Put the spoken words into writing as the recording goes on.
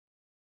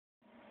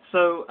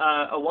So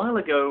a while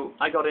ago,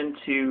 I got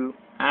into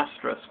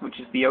Asterisk, which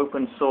is the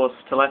open source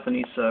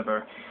telephony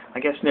server, I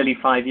guess nearly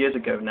 5 years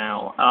ago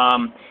now.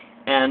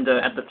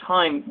 At the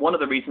time, one of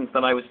the reasons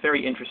that I was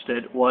very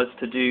interested was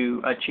to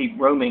do a cheap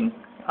roaming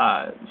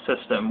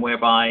system,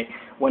 whereby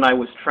when I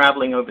was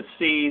traveling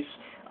overseas,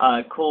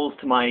 calls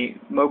to my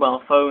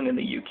mobile phone in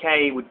the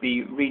UK would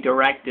be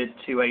redirected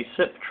to a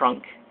SIP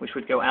trunk, which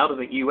would go out of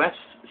a US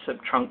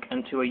SIP trunk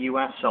into a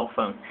US cell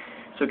phone.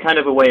 So kind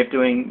of a way of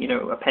doing, you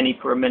know, a penny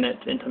per minute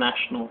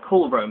international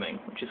call roaming,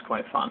 which is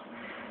quite fun.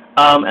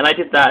 And I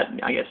did that,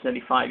 I guess,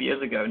 nearly 5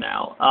 years ago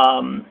now.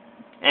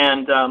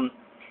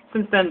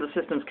 Since then, the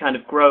system's kind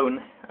of grown.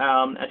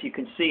 As you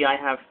can see, I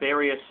have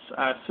various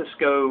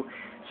Cisco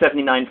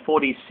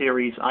 7940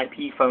 series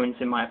IP phones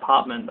in my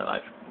apartment that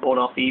I've bought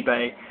off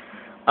eBay.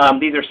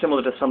 These are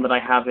similar to some that I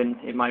have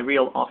in my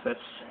real office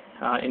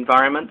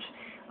environment,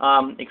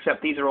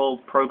 except these are all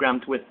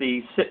programmed with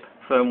the SIP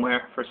firmware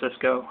for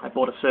Cisco. I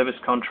bought a service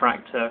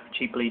contract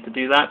cheaply to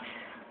do that.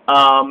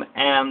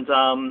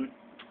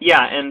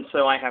 Yeah, and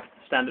so I have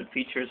standard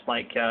features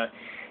like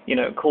you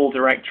know, call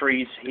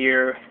directories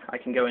here. I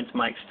can go into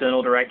my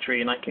external directory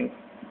and I can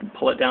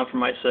pull it down from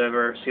my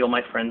server, see all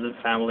my friends and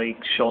family,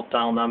 short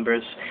dial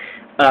numbers,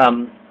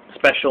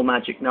 special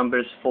magic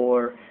numbers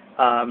for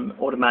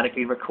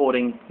automatically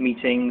recording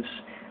meetings,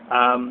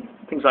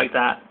 things like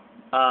that.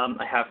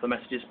 I have the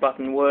messages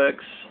button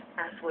works.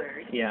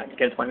 Password. Yeah, to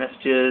get to my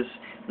messages.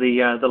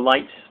 The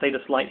light,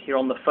 status light here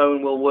on the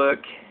phone will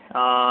work.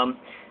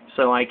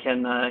 So I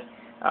can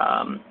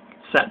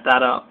set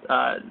that up.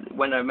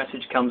 When a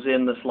message comes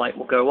in, this light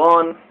will go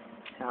on.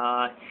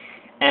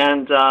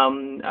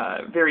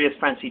 Various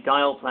fancy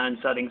dial plan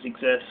settings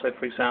exist. So,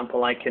 for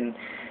example, I can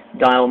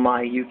dial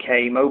my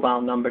UK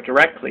mobile number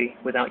directly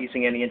without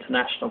using any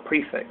international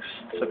prefix.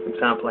 So, for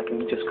example, I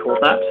can just call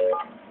that.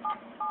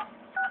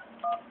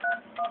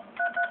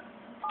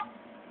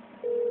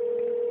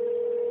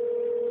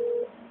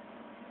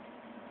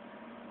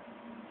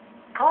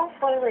 Call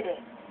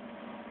forwarding.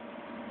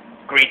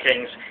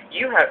 Greetings.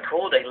 You have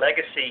called a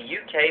legacy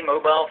UK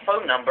mobile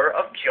phone number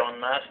of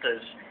John Masters.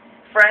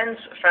 Friends,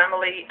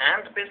 family,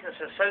 and business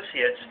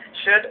associates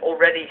should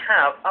already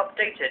have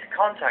updated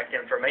contact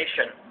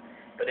information.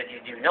 But if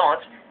you do not,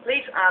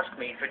 please ask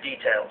me for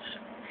details.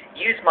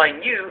 Use my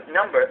new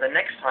number the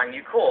next time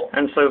you call.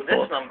 And so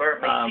forth. This number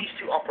may cease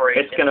to operate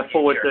in the future. It's going to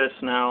forward this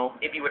now.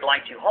 If you would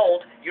like to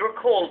hold, your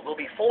call will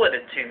be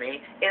forwarded to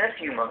me in a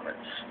few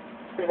moments.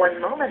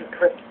 1 moment,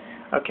 please.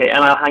 Okay,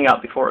 and I'll hang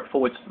up before it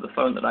forwards to the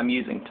phone that I'm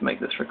using to make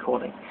this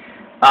recording.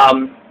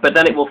 But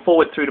then it will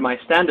forward through to my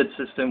standard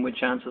system,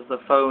 which answers the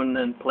phone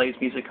and plays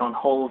music on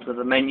hold with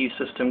a menu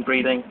system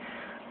greeting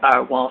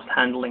whilst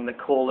handling the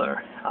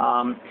caller.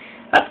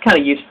 That's kind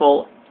of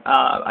useful.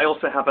 I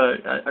also have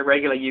a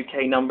regular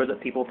UK number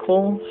that people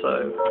call,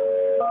 so...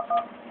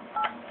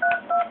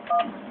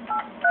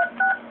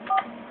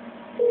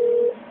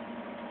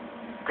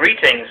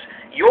 Greetings.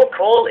 Your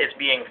call is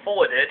being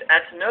forwarded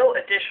at no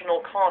additional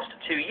cost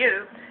to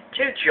you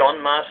to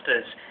John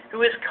Masters,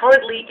 who is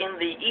currently in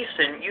the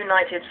Eastern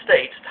United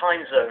States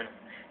time zone.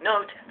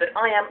 Note that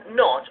I am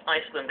not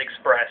Iceland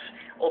Express.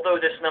 Although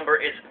this number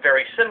is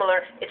very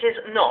similar, it is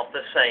not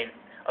the same.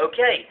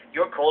 Okay,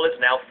 your call is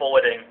now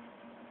forwarding.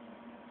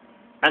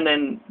 And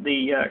then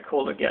the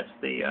caller gets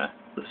the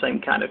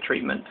same kind of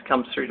treatment.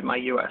 Comes through to my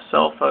US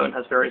cell phone,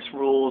 has various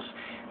rules.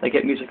 They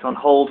get music on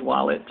hold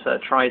while it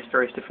tries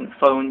various different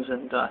phones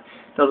and does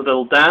a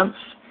little dance.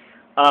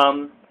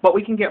 But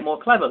we can get more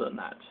clever than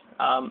that.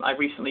 I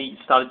recently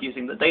started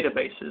using the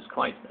databases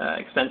quite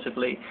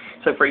extensively.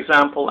 So, for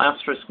example,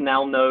 Asterisk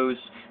now knows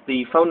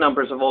the phone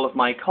numbers of all of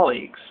my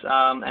colleagues,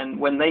 and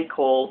when they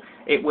call,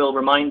 it will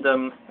remind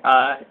them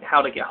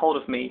how to get hold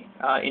of me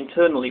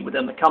internally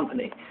within the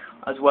company,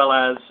 as well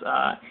as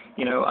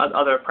you know,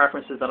 other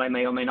preferences that I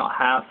may or may not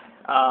have.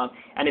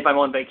 And if I'm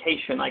on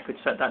vacation, I could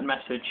set that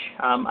message.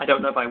 I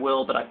don't know if I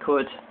will, but I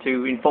could,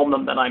 to inform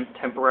them that I'm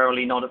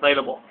temporarily not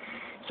available.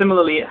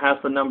 Similarly, it has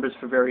the numbers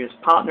for various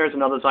partners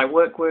and others I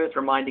work with,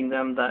 reminding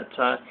them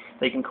that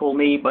they can call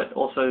me, but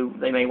also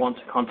they may want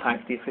to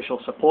contact the official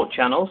support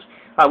channels,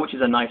 which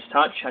is a nice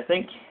touch, I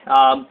think.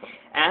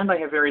 And I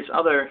have various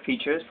other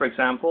features. For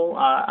example,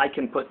 I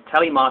can put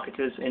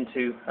telemarketers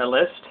into a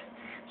list.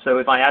 So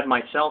if I add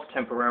myself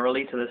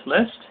temporarily to this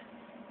list,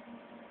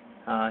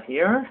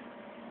 here,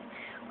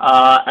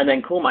 and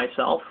then call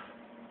myself,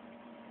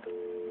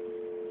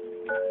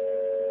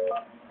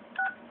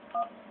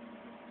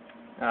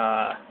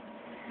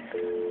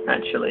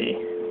 actually,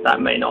 that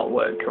may not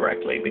work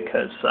correctly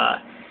because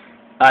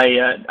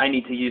I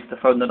need to use the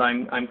phone that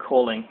I'm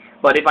calling.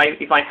 But if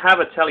I have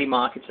a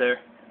telemarketer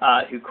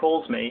who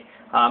calls me,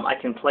 I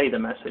can play the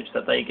message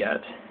that they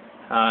get.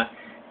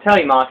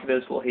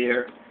 Telemarketers will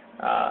hear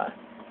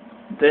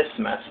this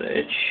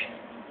message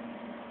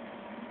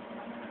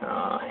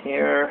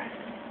here.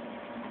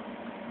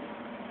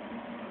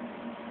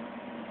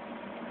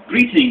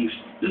 Greetings,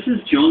 this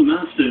is John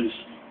Masters.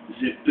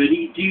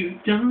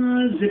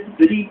 Zippity-doo-dah,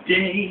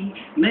 zippity-day,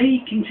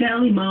 making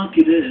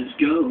telemarketers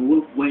go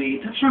away.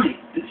 That's right,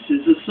 this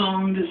is a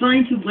song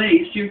designed to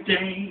waste your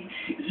day.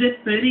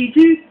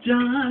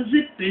 Zippity-doo-dah,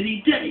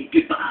 zippity-day,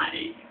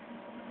 goodbye.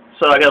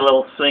 So I got a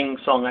little sing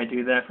song I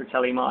do there for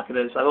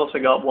telemarketers. I've also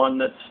got one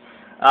that's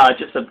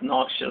just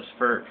obnoxious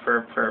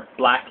for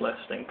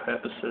blacklisting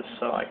purposes,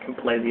 so I can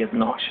play the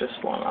obnoxious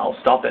one. I'll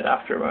stop it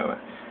after a moment,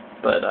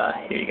 but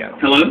here you go.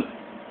 Hello,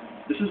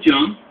 this is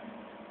John.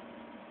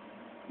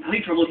 I'm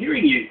having trouble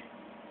hearing you.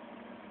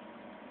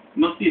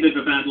 Must be a bit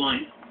of a bad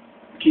line.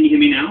 Can you hear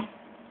me now?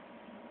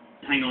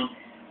 Hang on.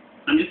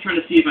 I'm just trying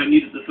to see if I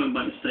muted the phone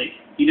by mistake.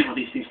 You know how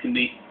these things can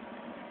be.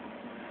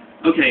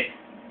 Okay,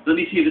 let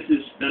me see if this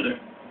is better.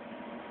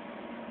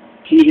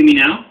 Can you hear me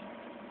now?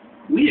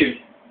 Weird.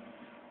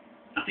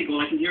 I think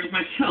all I can hear is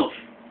myself.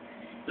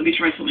 Let me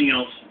try something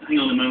else. Hang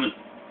on a moment.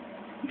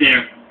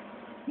 There.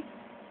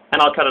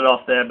 And I'll cut it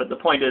off there, but the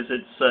point is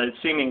it's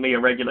seemingly a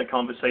regular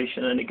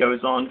conversation, and it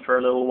goes on for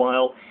a little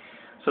while.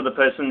 So the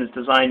person it's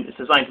designed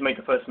to make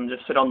the person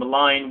just sit on the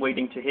line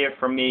waiting to hear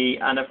from me,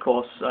 and of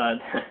course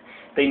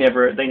they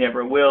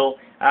never will.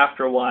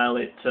 After a while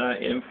it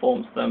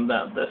informs them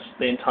that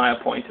the entire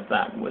point of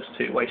that was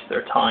to waste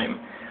their time.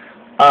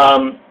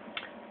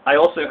 I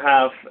also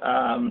have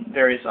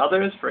various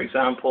others. For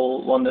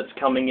example, one that's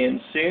coming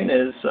in soon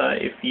is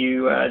if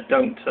you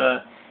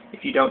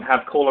don't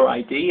have caller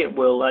ID, it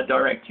will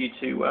direct you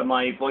to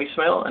my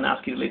voicemail and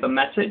ask you to leave a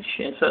message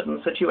in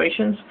certain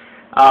situations.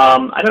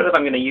 I don't know if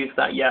I'm going to use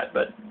that yet,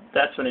 but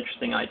that's an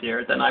interesting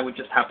idea. Then I would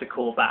just have to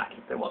call back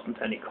if there wasn't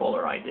any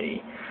caller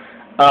ID.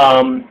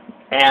 I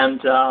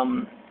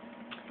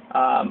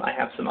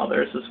have some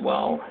others as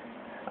well.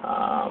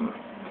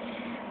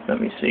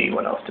 Let me see,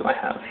 what else do I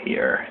have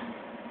here?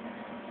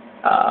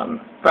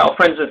 Well,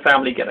 friends and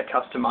family get a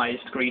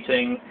customized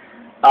greeting.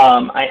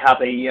 I have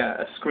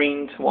a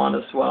screened one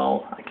as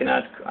well. I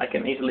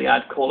can easily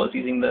add callers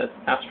using the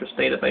Asterisk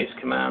database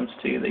commands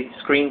to the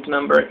screened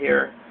number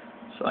here.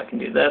 So I can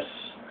do this.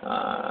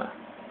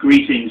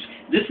 Greetings.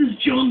 This is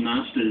John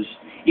Masters.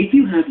 If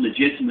you have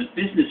legitimate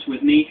business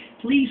with me,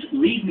 please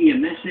leave me a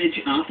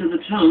message after the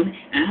tone,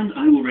 and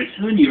I will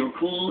return your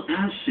call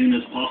as soon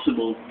as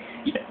possible.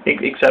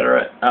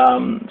 Etc.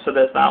 So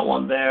there's that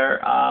one there.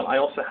 I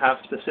also have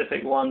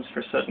specific ones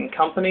for certain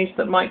companies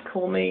that might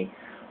call me.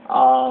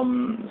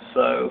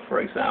 So, for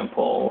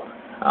example,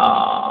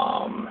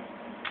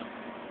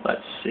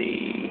 let's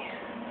see.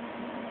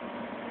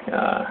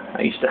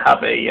 I used to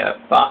have a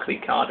Barclay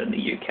card in the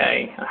UK.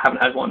 I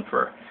haven't had one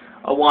for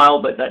a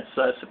while, but that's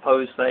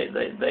suppose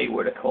they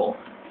were to call.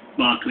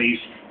 Barclays.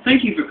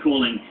 Thank you for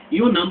calling.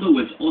 Your number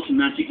was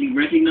automatically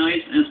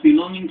recognized as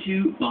belonging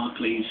to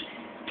Barclays.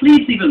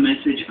 Please leave a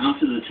message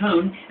after the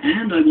tone,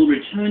 and I will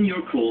return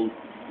your call.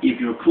 If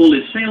your call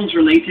is sales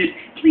related,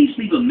 please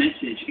leave a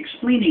message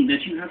explaining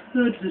that you have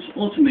heard this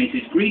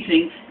automated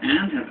greeting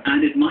and have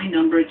added my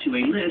number to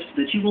a list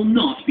that you will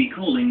not be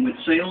calling with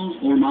sales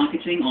or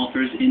marketing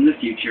offers in the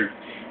future.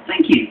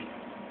 Thank you.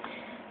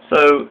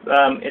 So,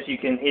 as you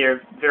can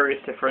hear,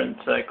 various different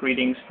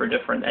greetings for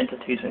different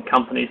entities and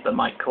companies that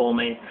might call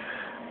me.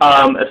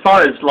 As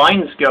far as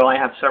lines go, I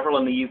have several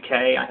in the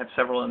UK, I have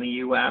several in the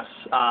US.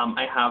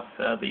 I have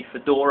the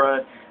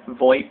Fedora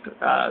VoIP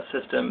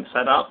system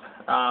set up.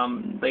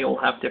 They all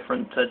have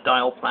different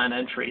dial plan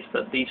entries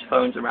that these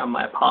phones around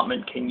my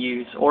apartment can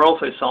use, or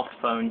also soft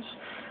phones.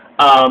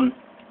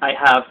 I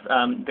have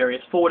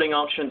various forwarding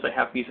options. I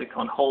have music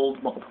on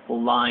hold, multiple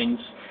lines,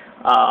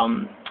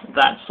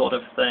 that sort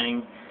of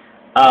thing.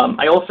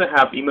 I also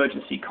have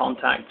emergency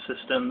contact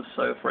systems.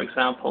 So, for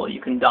example,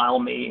 you can dial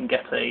me and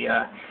get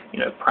a,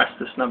 press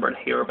this number and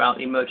hear about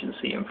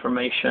emergency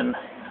information.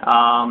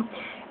 I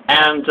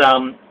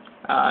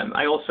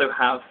also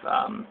have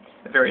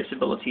various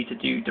ability to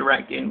do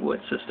direct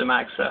inward system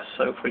access.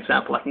 So, for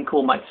example, I can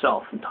call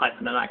myself and type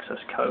in an access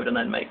code and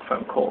then make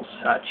phone calls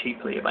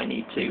cheaply if I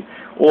need to,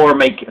 or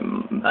make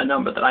a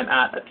number that I'm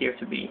at appear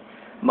to be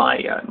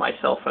my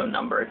cell phone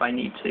number if I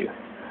need to.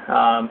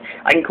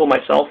 I can call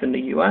myself in the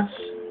US.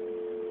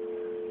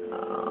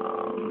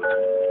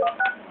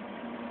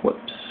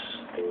 Whoops.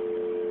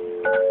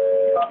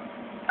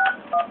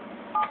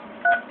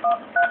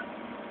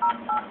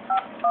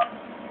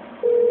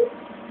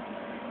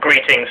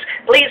 Greetings.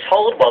 Please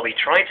hold while we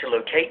try to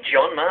locate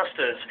John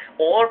Masters,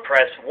 or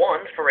press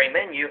 1 for a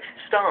menu,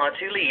 star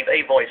to leave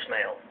a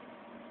voicemail.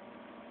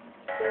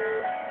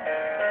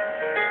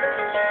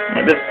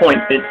 At this point,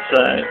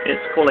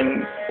 it's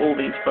calling all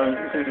these phones,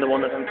 including the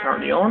one that I'm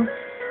currently on.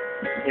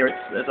 Here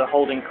there's a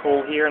holding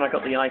call here, and I've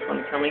got the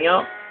icon coming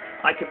up.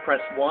 I could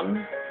press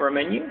 1 for a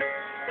menu,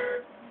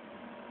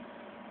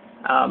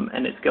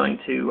 and it's going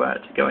to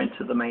go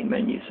into the main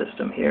menu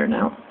system here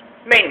now.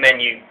 Main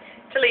menu.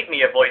 To leave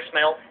me a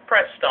voicemail,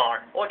 press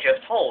star, or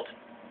just hold.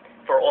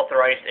 For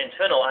authorized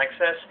internal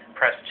access,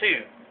 press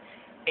 2.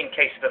 In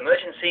case of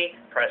emergency,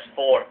 press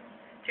 4.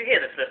 To hear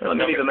this list of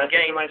numbers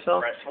again,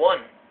 press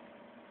 1.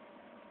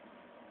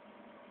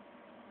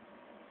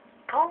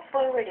 Call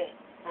forwarding.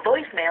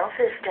 Voicemail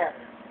system.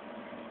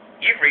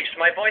 You've reached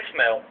my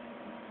voicemail.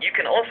 You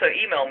can also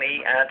email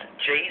me at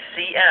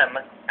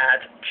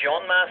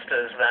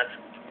jcm@johnmasters. That's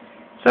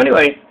So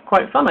anyway,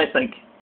 quite fun, I think.